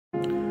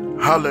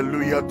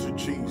Hallelujah to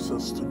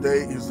Jesus. Today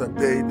is the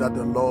day that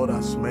the Lord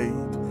has made.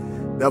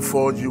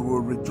 Therefore, you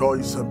will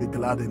rejoice and be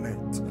glad in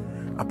it.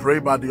 I pray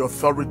by the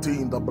authority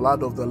in the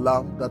blood of the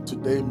Lamb that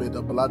today may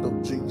the blood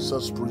of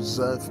Jesus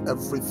preserve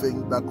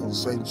everything that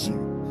concerns you.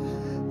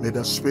 May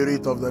the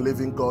Spirit of the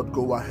living God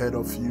go ahead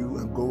of you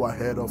and go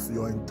ahead of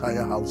your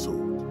entire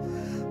household.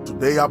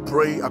 Today I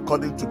pray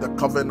according to the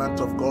covenant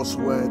of God's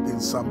word in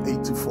Psalm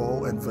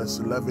 84 and verse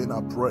 11.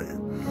 I pray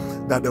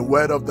that the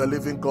word of the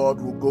living God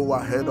will go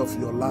ahead of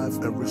your life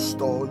and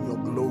restore your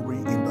glory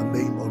in the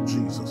name of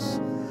Jesus.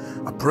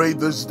 I pray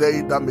this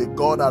day that may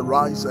God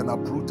arise and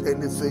uproot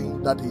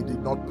anything that he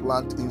did not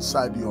plant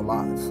inside your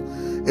life.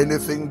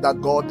 Anything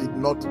that God did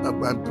not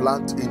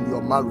plant in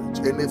your marriage.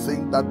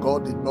 Anything that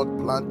God did not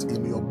plant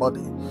in your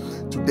body.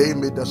 Today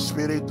may the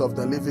Spirit of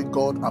the living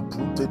God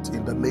uproot it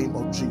in the name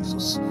of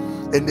Jesus.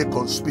 Any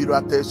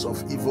conspirators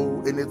of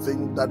evil,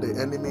 anything that the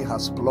enemy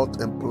has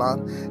plotted and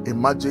planned,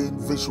 imagine,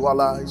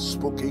 visualize,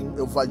 spoken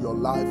over your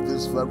life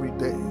this very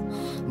day.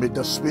 May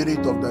the Spirit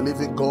of the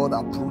living God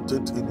uproot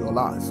it in your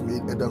life. May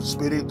the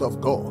Spirit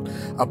of God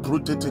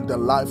uproot it in the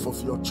life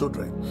of your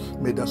children.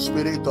 May the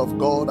Spirit of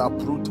God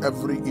uproot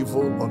every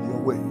evil on your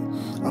way.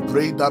 I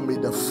pray that may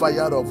the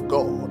fire of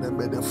God and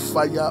may the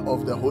fire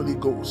of the Holy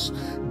Ghost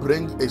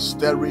bring a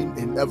stirring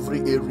in every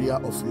area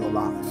of your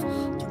life.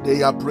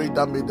 Today I pray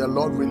that may the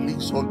Lord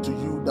release unto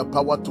you the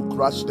power to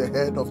crush the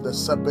head of the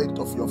serpent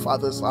of your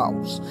father's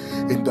house.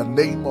 In the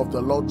name of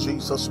the Lord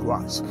Jesus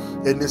Christ.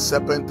 Any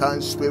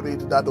serpentine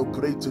spirit that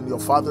operates in your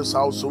father's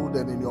household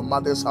and in your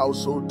mother's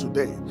household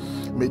today,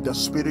 may the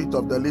Spirit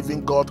of the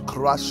living God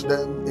crush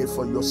them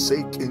for your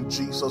sake in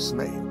Jesus'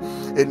 name.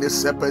 Any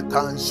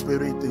serpentine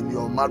spirit in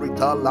your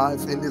marital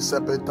life, any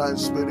serpentine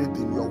spirit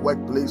in your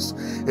workplace,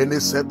 any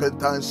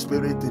serpentine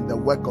spirit in the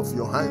work of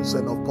your hands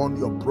and upon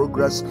your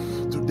progress,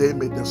 today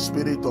may the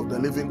Spirit of the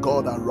living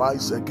God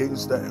arise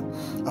against them.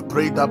 I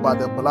pray that by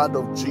the blood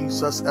of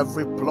Jesus,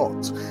 every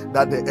plot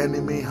that the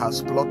enemy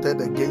has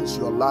plotted against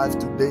your life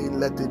today,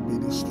 let it be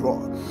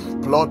destroyed.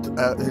 Plot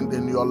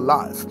in your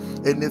life,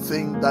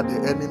 anything that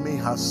the enemy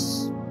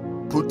has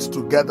put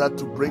together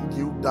to bring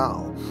you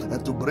down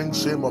and to bring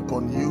shame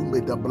upon you,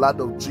 may the blood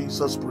of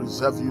Jesus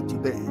preserve you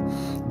today.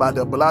 By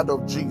the blood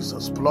of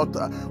Jesus,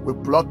 we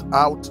blot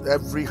out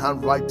every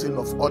handwriting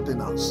of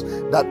ordinance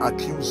that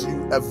accuse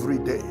you every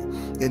day.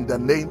 In the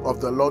name of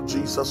the Lord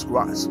Jesus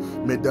Christ,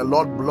 may the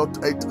Lord blot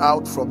it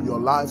out from your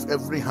life,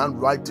 every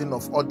handwriting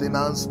of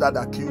ordinance that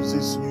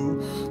accuses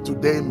you.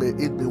 Today may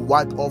it be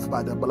wiped off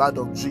by the blood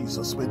of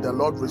Jesus. May the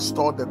Lord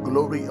restore the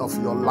glory of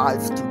your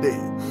life today.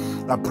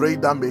 I pray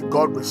that may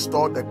God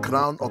restore the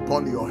crown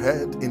upon your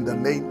head in the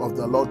name of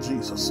the Lord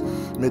Jesus.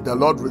 May the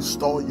Lord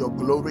restore your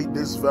glory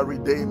this very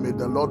day. May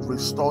the Lord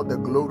restore the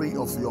glory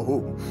of your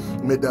home.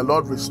 May the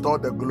Lord restore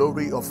the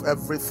glory of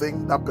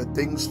everything that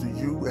pertains to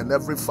you and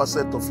every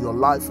facet of your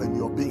life and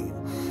your being.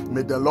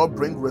 May the Lord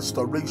bring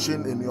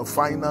restoration in your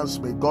finance.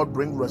 May God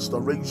bring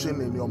restoration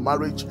in your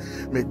marriage.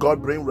 May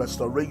God bring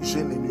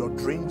restoration in your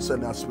dreams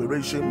and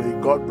aspiration.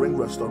 May God bring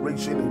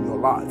restoration in your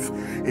life.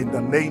 In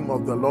the name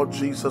of the Lord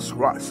Jesus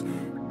Christ.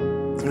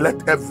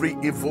 Let every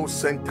evil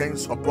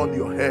sentence upon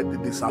your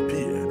head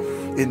disappear.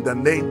 In the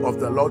name of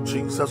the Lord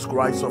Jesus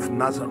Christ of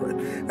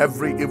Nazareth,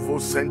 every evil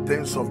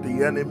sentence of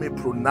the enemy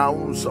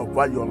pronounced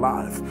over your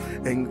life,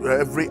 and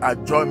every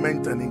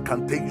adjournment and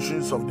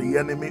incantations of the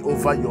enemy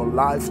over your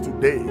life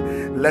today,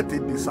 let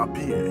it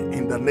disappear.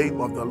 In the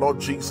name of the Lord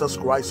Jesus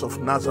Christ of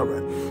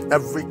Nazareth,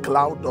 every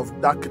cloud of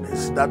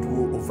darkness that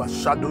will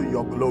overshadow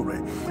your glory,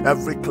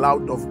 every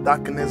cloud of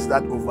darkness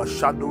that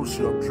overshadows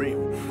your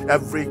dream,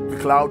 every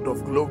cloud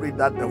of glory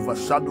that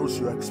overshadows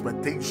your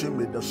expectation,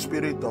 may the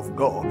Spirit of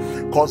God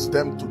cause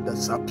them to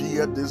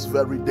disappear this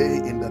very day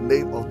in the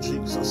name of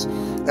Jesus.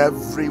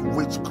 Every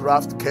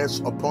witchcraft curse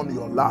upon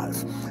your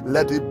life,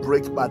 let it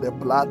break by the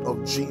blood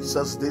of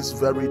Jesus this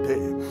very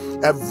day.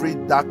 Every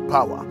dark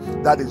power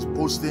that is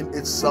boasting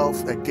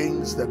itself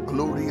against the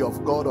glory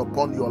of God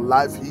upon your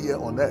life here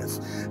on earth,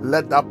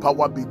 let that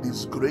power be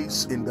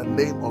disgraced in the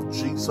name of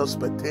Jesus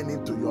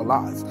pertaining to your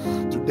life.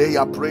 Today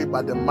I pray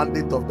by the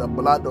mandate of the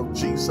blood of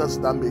Jesus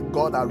that may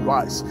God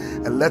arise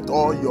and let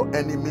all your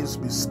enemies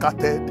be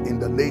scattered in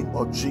the name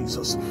of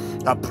Jesus.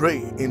 I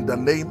pray in the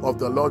name of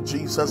the Lord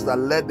Jesus that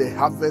let the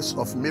harvest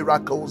of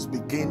miracles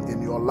begin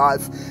in your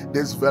life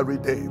this very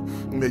day.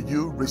 May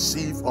you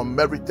receive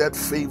unmerited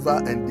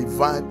favor and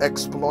divine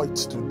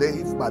exploits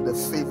today by the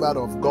favor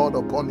of God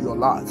upon your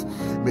life.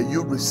 May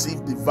you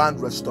receive divine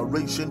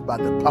restoration by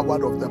the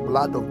power of the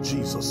blood of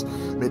Jesus.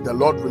 May the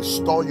Lord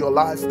restore your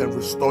life and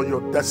restore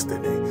your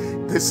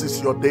destiny. This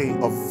is your day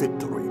of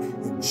victory.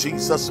 In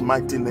Jesus'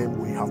 mighty name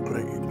we have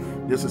prayed.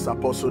 This is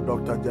Apostle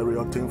Dr. Jerry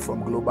Oting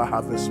from Global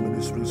Harvest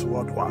Ministries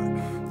Worldwide.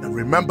 And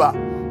remember,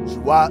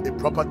 you are a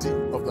property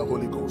of the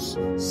Holy Ghost.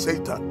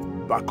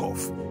 Satan, back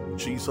off. In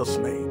Jesus'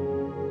 name.